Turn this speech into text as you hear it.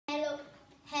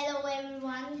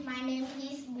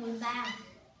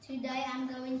Today I'm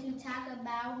going to talk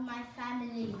about my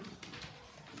family.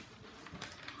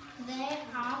 There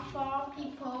are 4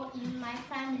 people in my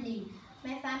family.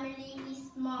 My family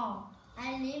is small.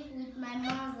 I live with my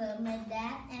mother, my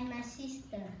dad, and my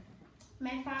sister.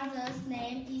 My father's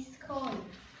name is Khôi.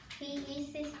 He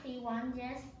is 61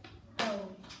 years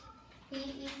old.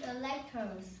 He is a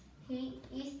lecturer. He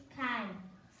is kind,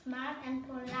 smart, and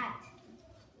polite.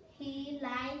 He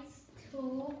likes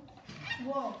to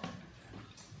work.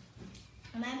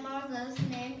 My mother's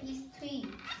name is Thủy.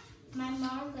 My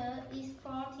mother is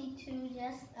 42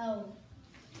 years old.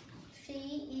 She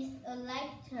is a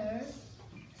lecturer.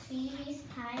 She is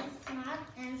kind, smart,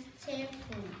 and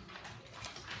cheerful.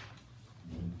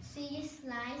 She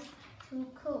likes to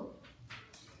cook.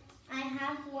 I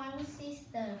have one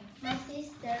sister. My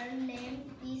sister's name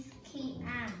is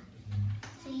Kian.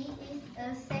 She is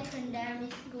a secondary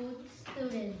school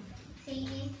student. She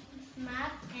is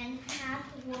smart and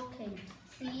hardworking.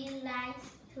 She likes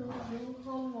to do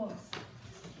homework.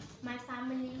 My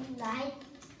family likes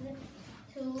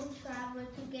to travel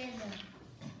together.